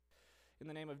In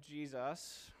the name of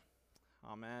Jesus,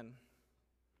 amen.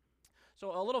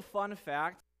 So a little fun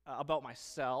fact about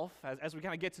myself, as we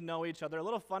kind of get to know each other, a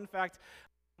little fun fact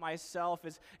about myself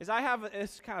is I have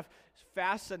this kind of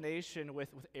fascination with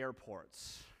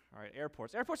airports. All right,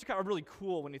 airports. Airports are kind of really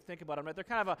cool when you think about them, right? They're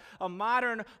kind of a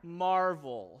modern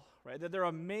marvel, right? They're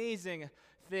amazing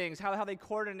things, how they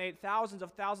coordinate thousands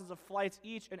of flights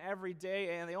each and every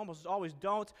day, and they almost always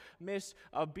don't miss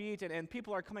a beat, and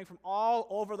people are coming from all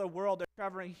over the world. They're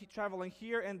traveling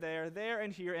here and there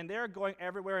and here, and they're going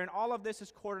everywhere, and all of this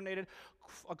is coordinated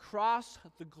across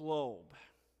the globe.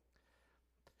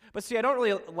 But see, I don't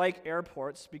really like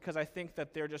airports because I think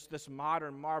that they're just this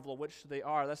modern marvel, which they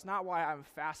are. That's not why I'm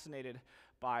fascinated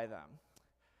by them.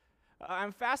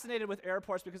 I'm fascinated with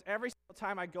airports because every single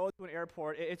time I go to an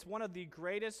airport, it's one of the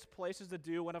greatest places to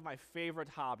do one of my favorite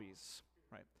hobbies,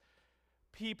 right?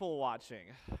 People watching.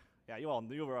 Yeah, you all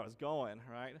knew where I was going,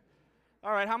 right?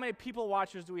 All right, how many people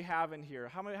watchers do we have in here?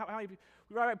 How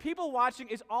many people watching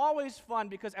is always fun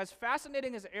because as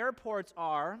fascinating as airports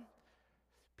are,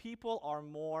 people are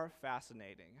more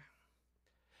fascinating.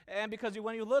 And because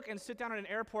when you look and sit down at an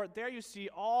airport, there you see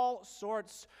all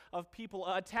sorts of people.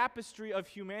 A tapestry of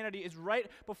humanity is right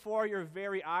before your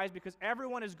very eyes because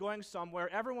everyone is going somewhere,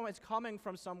 everyone is coming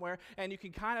from somewhere, and you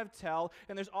can kind of tell.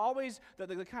 And there's always the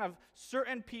kind of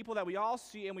certain people that we all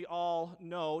see and we all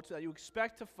know that you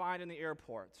expect to find in the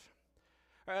airport.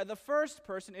 The first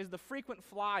person is the frequent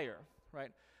flyer,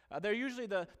 right? They're usually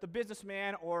the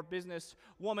businessman or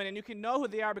businesswoman, and you can know who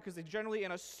they are because they're generally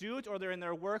in a suit or they're in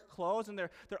their work clothes, and they're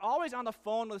always on the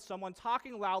phone with someone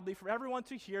talking loudly for everyone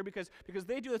to hear because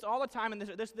they do this all the time, and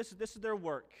this is their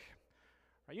work.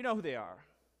 Right? You know who they are.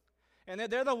 And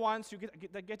they're the ones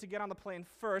that get to get on the plane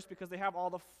first because they have all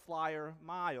the flyer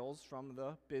miles from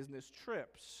the business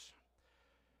trips.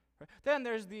 Right? Then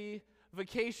there's the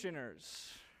vacationers.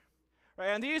 Right,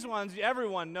 and these ones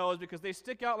everyone knows because they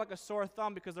stick out like a sore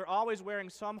thumb because they're always wearing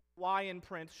some Hawaiian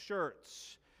print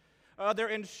shirts. They're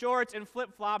in shorts and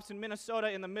flip-flops in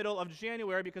Minnesota in the middle of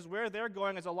January because where they're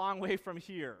going is a long way from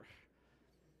here.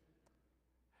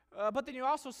 But then you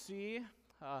also see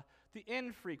the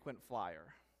infrequent flyer.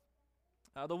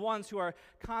 The ones who are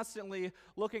constantly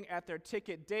looking at their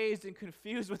ticket, dazed and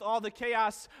confused with all the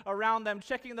chaos around them,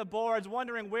 checking the boards,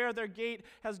 wondering where their gate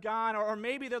has gone, or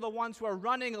maybe they're the ones who are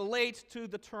running late to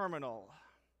the terminal.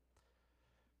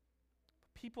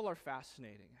 People are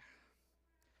fascinating.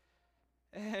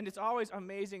 And it's always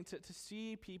amazing to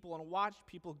see people and watch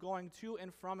people going to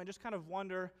and from and just kind of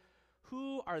wonder,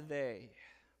 who are they?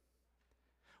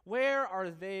 Where are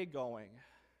they going?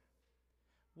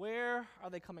 Where are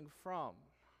they coming from?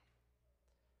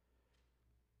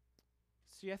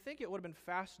 See, I think it would have been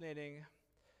fascinating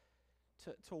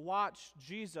to watch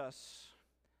Jesus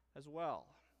as well.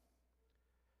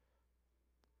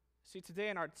 See, today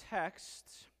in our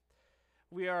text,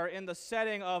 we are in the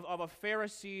setting of a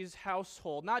Pharisee's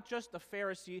household. Not just the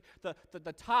Pharisee,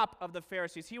 the top of the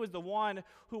Pharisees. He was the one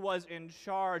who was in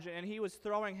charge, and he was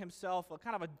throwing himself a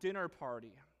kind of a dinner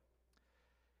party.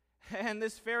 And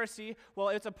this Pharisee, well,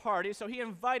 it's a party, so he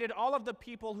invited all of the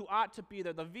people who ought to be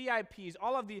there, the VIPs,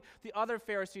 all of the other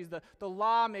Pharisees, the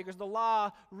lawmakers, the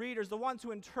law readers, the ones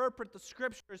who interpret the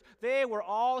scriptures. They were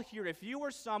all here. If you were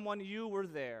someone, you were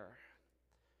there.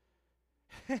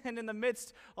 And in the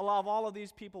midst of all of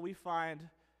these people, we find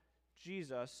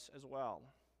Jesus as well.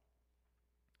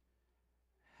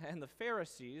 And the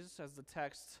Pharisees, as the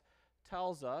text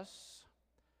tells us,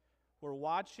 were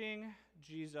watching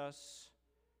Jesus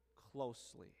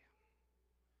closely.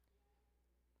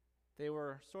 They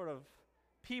were sort of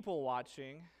people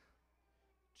watching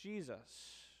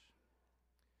Jesus.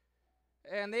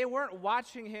 And they weren't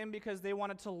watching him because they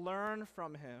wanted to learn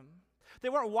from him. They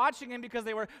weren't watching him because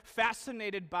they were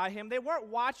fascinated by him. They weren't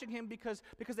watching him because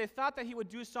they thought that he would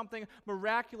do something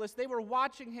miraculous. They were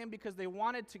watching him because they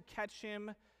wanted to catch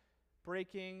him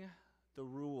breaking the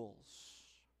rules.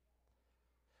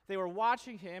 They were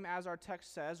watching him, as our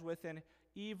text says, with an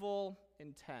evil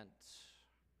intent,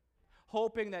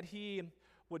 hoping that he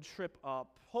would trip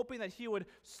up, hoping that he would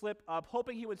slip up,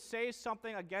 hoping he would say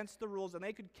something against the rules and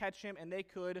they could catch him and they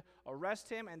could arrest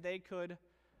him and they could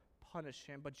punish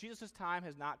him. But Jesus' time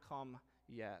has not come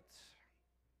yet.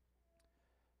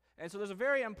 And so there's a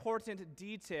very important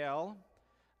detail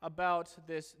about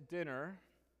this dinner.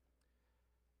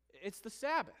 It's the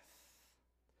Sabbath.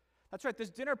 That's right, this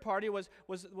dinner party was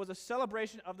a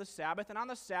celebration of the Sabbath, and on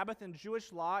the Sabbath in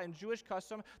Jewish law and Jewish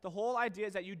custom, the whole idea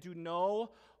is that you do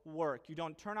no work. You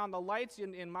don't turn on the lights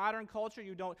in modern culture,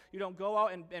 you don't go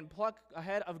out and pluck a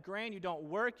head of grain, you don't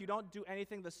work, you don't do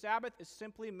anything. The Sabbath is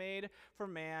simply made for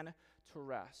man to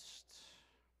rest.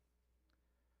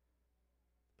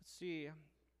 See, the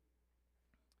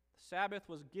Sabbath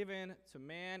was given to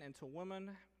man and to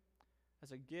woman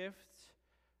as a gift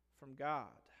from God.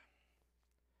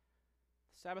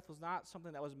 The Sabbath was not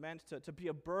something that was meant to be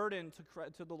a burden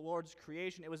to the Lord's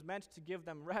creation. It was meant to give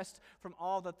them rest from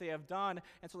all that they have done.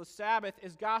 And so the Sabbath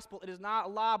is gospel. It is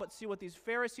not law, but see what these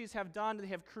Pharisees have done. They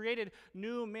have created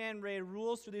new man-made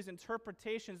rules through these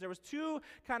interpretations. There was two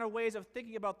kind of ways of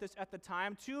thinking about this at the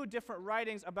time, two different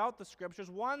writings about the Scriptures.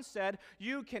 One said,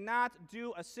 you cannot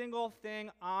do a single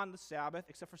thing on the Sabbath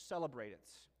except for celebrate it.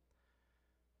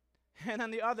 And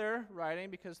then the other writing,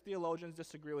 because theologians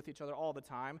disagree with each other all the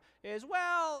time, is,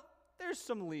 well, there's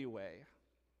some leeway,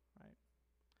 right?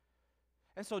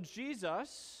 And so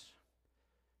Jesus,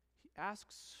 he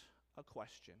asks a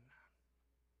question.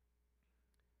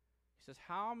 He says,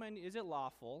 is it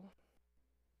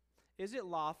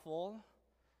lawful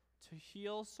to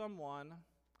heal someone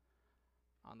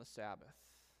on the Sabbath?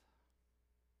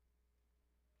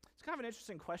 It's kind of an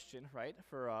interesting question, right,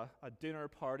 for a dinner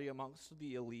party amongst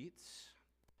the elites.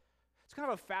 It's kind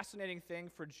of a fascinating thing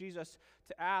for Jesus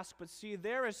to ask, but see,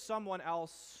 there is someone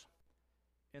else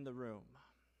in the room.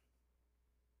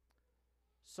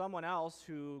 Someone else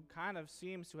who kind of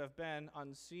seems to have been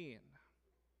unseen.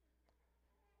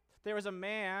 There is a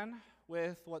man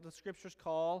with what the Scriptures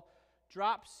call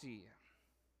dropsy,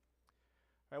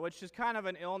 right, which is kind of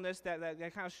an illness that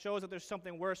kind of shows that there's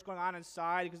something worse going on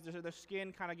inside because their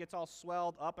skin kind of gets all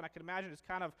swelled up, and I can imagine it's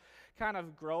kind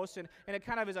of gross, and it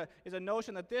kind of is a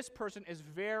notion that this person is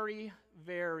very,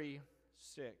 very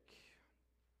sick.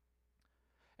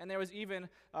 And there was even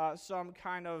some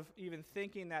kind of even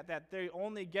thinking that they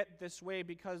only get this way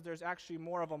because there's actually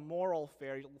more of a moral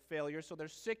failure, so their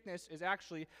sickness is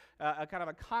actually a kind of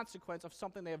a consequence of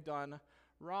something they have done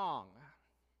wrong.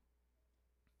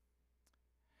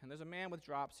 And there's a man with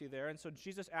dropsy there, and so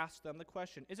Jesus asked them the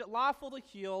question, is it lawful to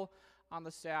heal on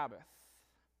the Sabbath?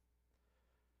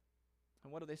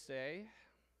 And what do they say?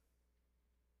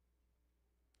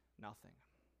 Nothing.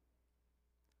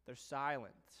 They're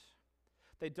silent.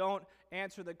 They don't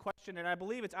answer the question, and I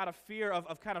believe it's out of fear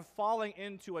of kind of falling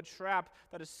into a trap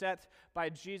that is set by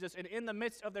Jesus. And in the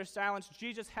midst of their silence,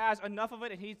 Jesus has enough of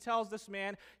it, and he tells this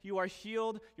man, you are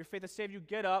healed, your faith has saved you,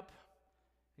 get up,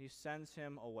 and he sends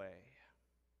him away.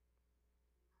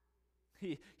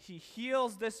 He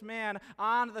heals this man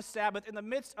on the Sabbath in the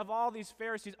midst of all these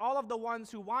Pharisees, all of the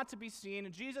ones who want to be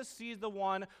seen. Jesus sees the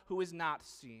one who is not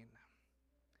seen.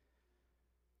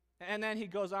 And then he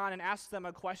goes on and asks them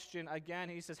a question again.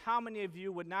 He says, how many of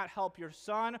you would not help your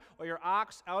son or your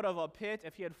ox out of a pit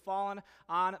if he had fallen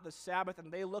on the Sabbath?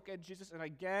 And they look at Jesus, and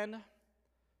again,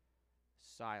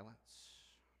 silence.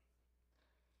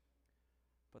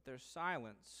 But their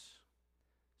silence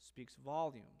speaks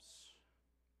volumes.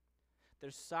 Their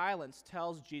silence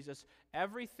tells Jesus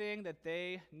everything that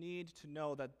they need to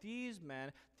know, that these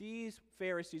men, these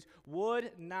Pharisees,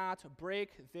 would not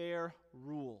break their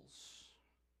rules.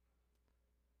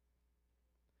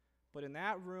 But in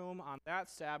that room, on that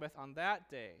Sabbath, on that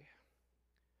day,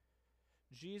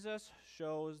 Jesus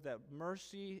shows that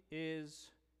mercy is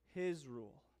his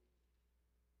rule.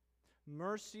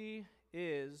 Mercy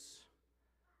is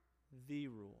the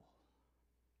rule.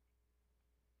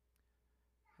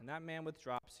 And that man with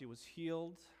dropsy was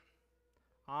healed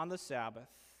on the Sabbath,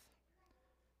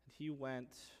 and he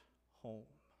went home.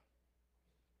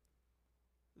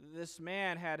 This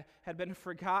man had been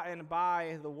forgotten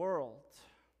by the world.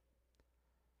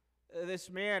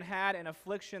 This man had an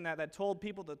affliction that told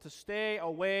people to stay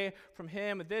away from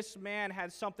him. This man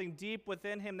had something deep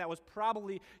within him that was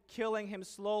probably killing him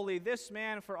slowly. This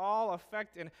man, for all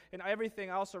effect and everything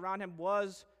else around him,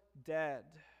 was dead.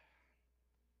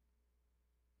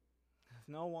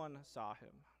 No one saw him.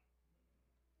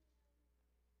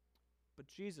 But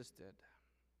Jesus did.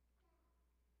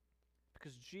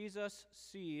 Because Jesus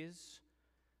sees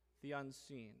the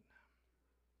unseen.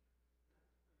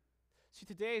 See,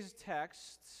 today's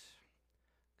text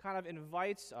kind of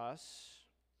invites us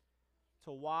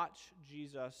to watch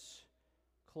Jesus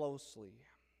closely.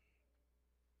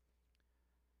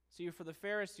 See, for the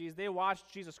Pharisees, they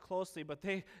watched Jesus closely, but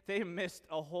they missed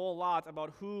a whole lot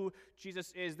about who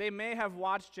Jesus is. They may have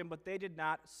watched him, but they did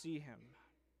not see him.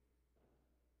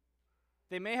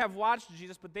 They may have watched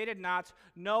Jesus, but they did not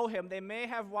know him. They may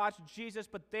have watched Jesus,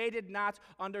 but they did not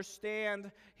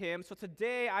understand him. So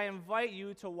today, I invite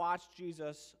you to watch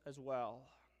Jesus as well.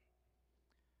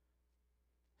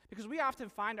 Because we often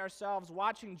find ourselves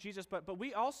watching Jesus, but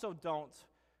we also don't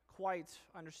quite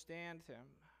understand him.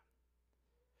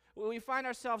 We find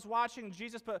ourselves watching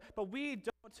Jesus, but we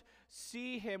don't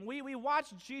see him. We watch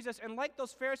Jesus, and like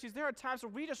those Pharisees, there are times where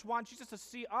we just want Jesus to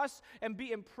see us and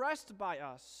be impressed by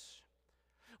us.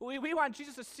 We want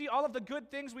Jesus to see all of the good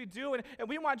things we do, and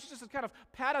we want Jesus to kind of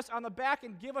pat us on the back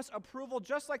and give us approval,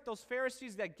 just like those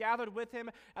Pharisees that gathered with him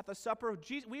at the supper.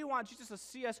 We want Jesus to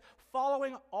see us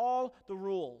following all the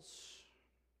rules.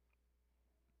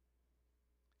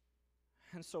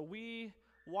 And so we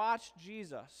watch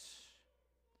Jesus.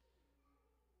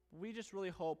 We just really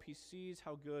hope he sees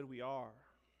how good we are.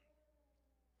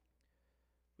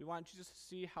 We want Jesus to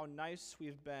see how nice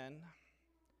we've been,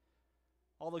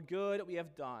 all the good we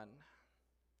have done,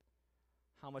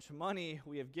 how much money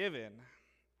we have given.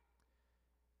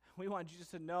 We want Jesus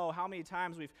to know how many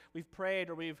times we've prayed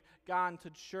or we've gone to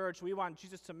church. We want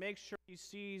Jesus to make sure he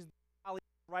sees the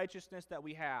righteousness that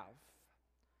we have.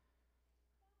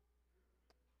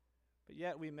 But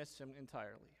yet we miss him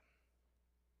entirely.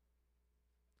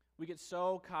 We get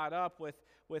so caught up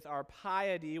with our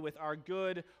piety, with our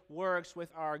good works, with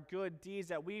our good deeds,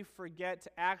 that we forget to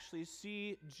actually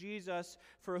see Jesus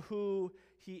for who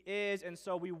he is. And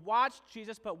so we watch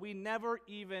Jesus, but we never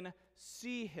even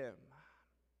see him.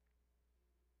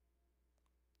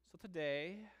 So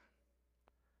today,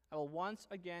 I will once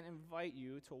again invite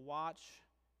you to watch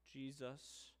Jesus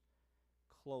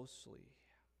closely.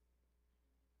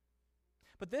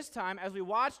 But this time, as we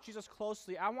watch Jesus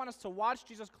closely, I want us to watch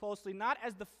Jesus closely not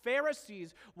as the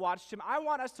Pharisees watched him. I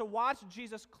want us to watch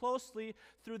Jesus closely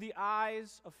through the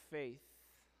eyes of faith.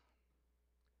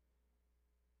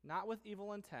 Not with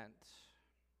evil intent,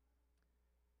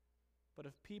 but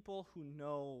of people who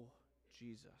know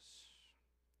Jesus.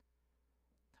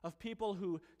 Of people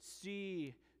who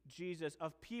see Jesus.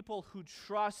 Of people who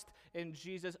trust in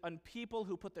Jesus. And people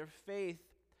who put their faith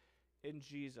in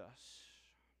Jesus.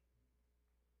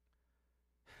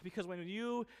 Because when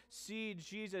you see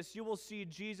Jesus, you will see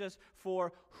Jesus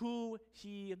for who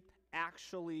he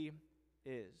actually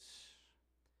is.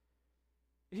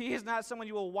 He is not someone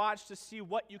you will watch to see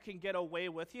what you can get away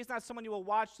with. He is not someone you will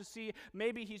watch to see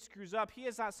maybe he screws up. He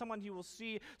is not someone you will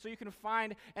see so you can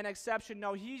find an exception.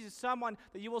 No, he is someone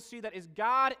that you will see that is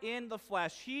God in the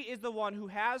flesh. He is the one who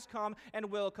has come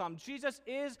and will come. Jesus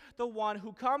is the one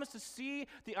who comes to see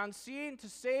the unseen, to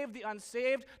save the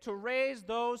unsaved, to raise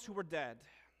those who were dead.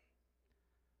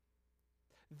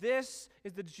 This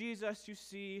is the Jesus you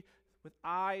see with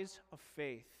eyes of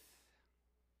faith.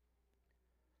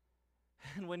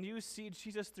 And when you see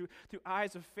Jesus through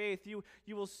eyes of faith, you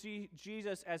will see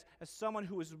Jesus as someone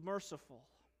who is merciful,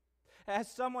 as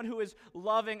someone who is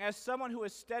loving, as someone who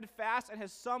is steadfast, and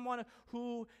as someone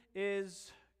who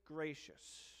is gracious.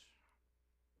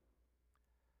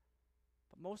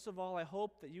 But most of all, I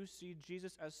hope that you see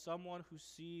Jesus as someone who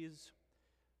sees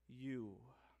you.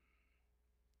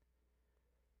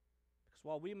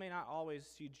 While we may not always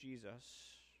see Jesus,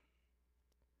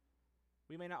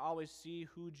 we may not always see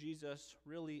who Jesus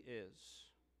really is.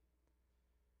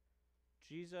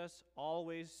 Jesus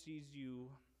always sees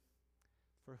you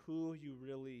for who you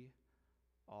really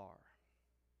are.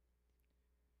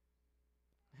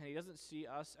 And he doesn't see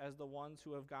us as the ones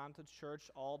who have gone to church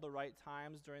all the right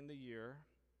times during the year.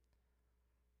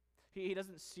 He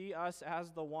doesn't see us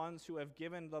as the ones who have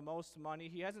given the most money.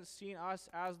 He hasn't seen us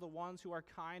as the ones who are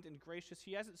kind and gracious.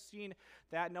 He hasn't seen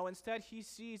that. No, instead, he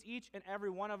sees each and every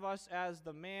one of us as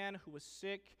the man who was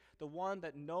sick, the one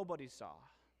that nobody saw.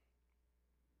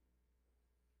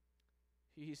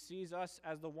 He sees us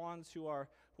as the ones who are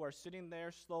sitting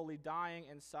there slowly dying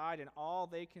inside, and all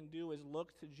they can do is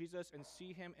look to Jesus and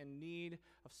see him in need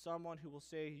of someone who will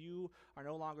say, "You are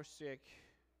no longer sick,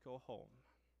 go home."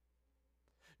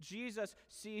 Jesus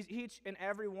sees each and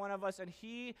every one of us, and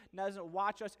he doesn't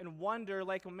watch us and wonder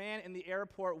like a man in the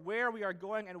airport where we are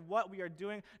going and what we are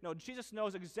doing. No, Jesus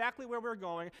knows exactly where we're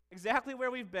going, exactly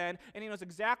where we've been, and he knows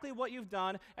exactly what you've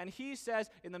done, and he says,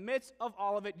 in the midst of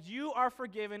all of it, you are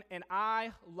forgiven, and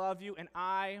I love you, and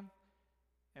I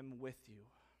am with you.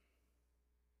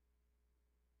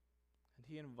 And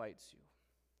he invites you.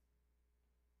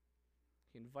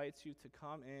 He invites you to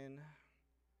come in,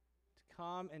 to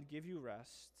come and give you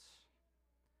rest,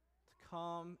 to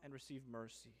come and receive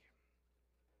mercy.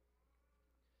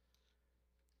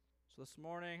 So this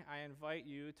morning, I invite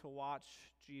you to watch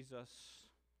Jesus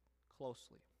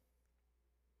closely.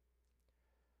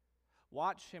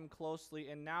 Watch him closely,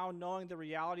 and now knowing the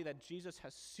reality that Jesus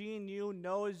has seen you,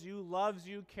 knows you, loves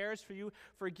you, cares for you,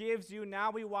 forgives you,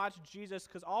 now we watch Jesus,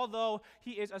 because although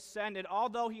he is ascended,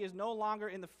 although he is no longer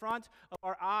in the front of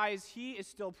our eyes, he is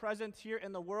still present here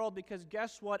in the world, because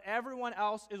guess what? Everyone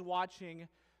else is watching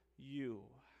you.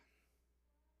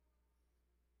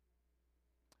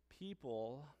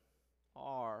 People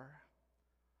are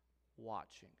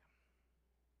watching.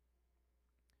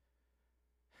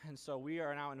 And so we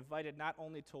are now invited not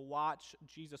only to watch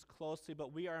Jesus closely,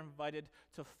 but we are invited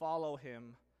to follow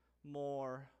him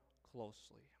more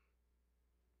closely.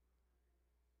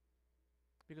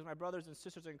 Because my brothers and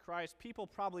sisters in Christ, people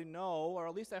probably know, or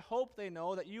at least I hope they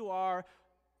know, that you are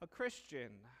a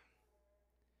Christian.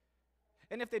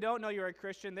 And if they don't know you're a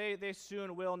Christian, they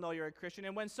soon will know you're a Christian.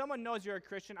 And when someone knows you're a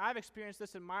Christian, I've experienced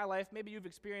this in my life, maybe you've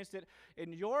experienced it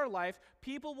in your life,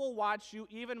 people will watch you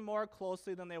even more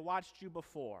closely than they watched you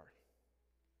before.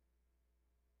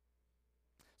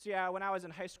 So yeah, when I was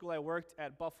in high school, I worked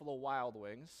at Buffalo Wild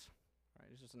Wings. Right,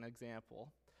 it's just an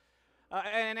example.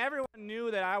 And everyone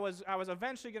knew that I was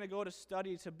eventually going to go to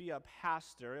study to be a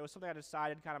pastor. It was something I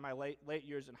decided kind of my late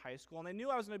years in high school. And they knew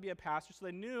I was going to be a pastor, so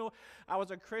they knew I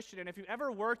was a Christian. And if you've ever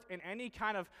worked in any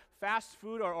kind of fast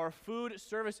food or food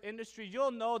service industry,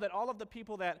 you'll know that all of the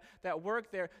people that work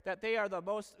there, that they are the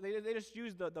most, they just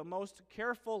use the most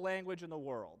careful language in the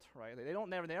world, right? They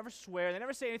never swear, they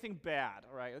never say anything bad,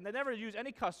 right? And they never use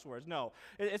any cuss words. No,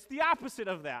 it's the opposite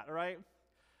of that, right?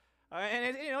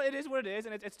 And it is what it is,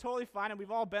 and it's totally fine, and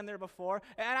we've all been there before.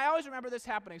 And I always remember this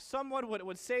happening. Someone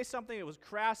would say something, it was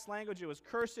crass language, it was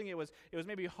cursing, it was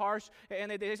maybe harsh, and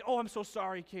they say, "Oh, I'm so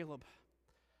sorry, Caleb.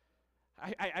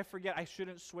 I forget I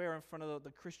shouldn't swear in front of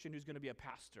the Christian who's going to be a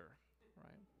pastor,"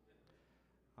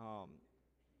 right?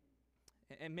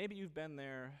 And maybe you've been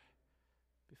there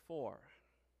before.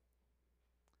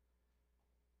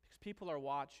 Because people are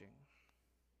watching.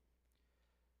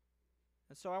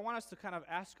 And so I want us to kind of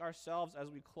ask ourselves as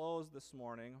we close this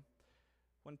morning,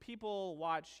 when people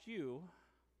watch you,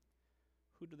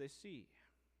 who do they see?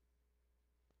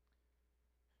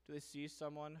 Do they see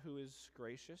someone who is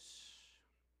gracious?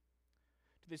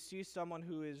 Do they see someone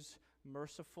who is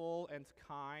merciful and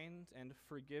kind and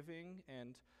forgiving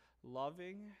and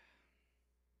loving?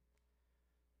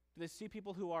 Do they see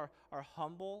people who are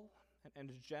humble and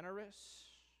generous?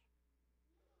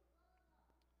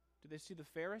 Do they see the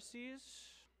Pharisees,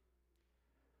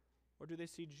 or do they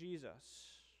see Jesus?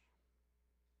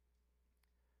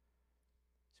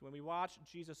 See, when we watch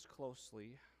Jesus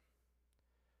closely,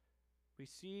 we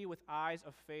see with eyes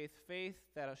of faith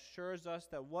that assures us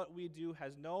that what we do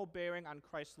has no bearing on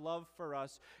Christ's love for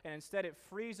us, and instead it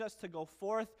frees us to go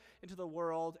forth into the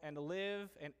world and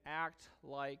live and act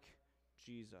like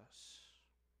Jesus.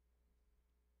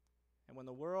 And when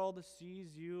the world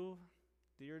sees you,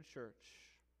 dear church,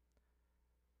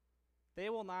 they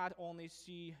will not only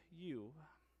see you,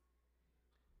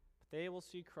 but they will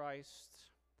see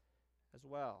Christ as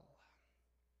well.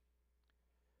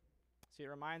 See, it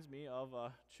reminds me of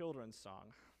a children's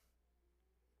song.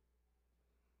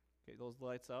 Get those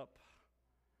lights up.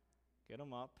 Get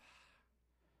them up.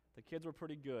 The kids were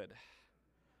pretty good.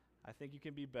 I think you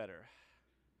can be better.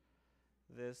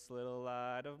 This little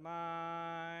light of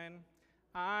mine,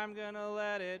 I'm gonna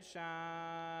let it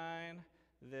shine.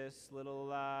 This little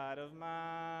light of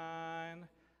mine,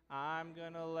 I'm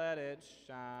gonna let it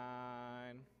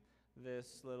shine.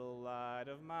 This little light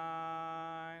of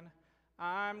mine,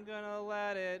 I'm gonna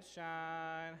let it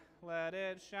shine. Let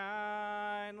it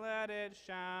shine, let it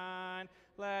shine,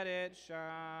 let it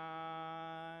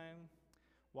shine.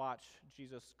 Watch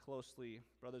Jesus closely,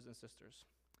 brothers and sisters.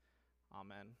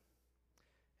 Amen.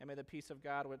 And may the peace of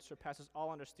God, which surpasses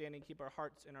all understanding, keep our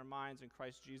hearts and our minds in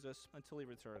Christ Jesus until he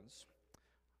returns.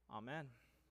 Amen.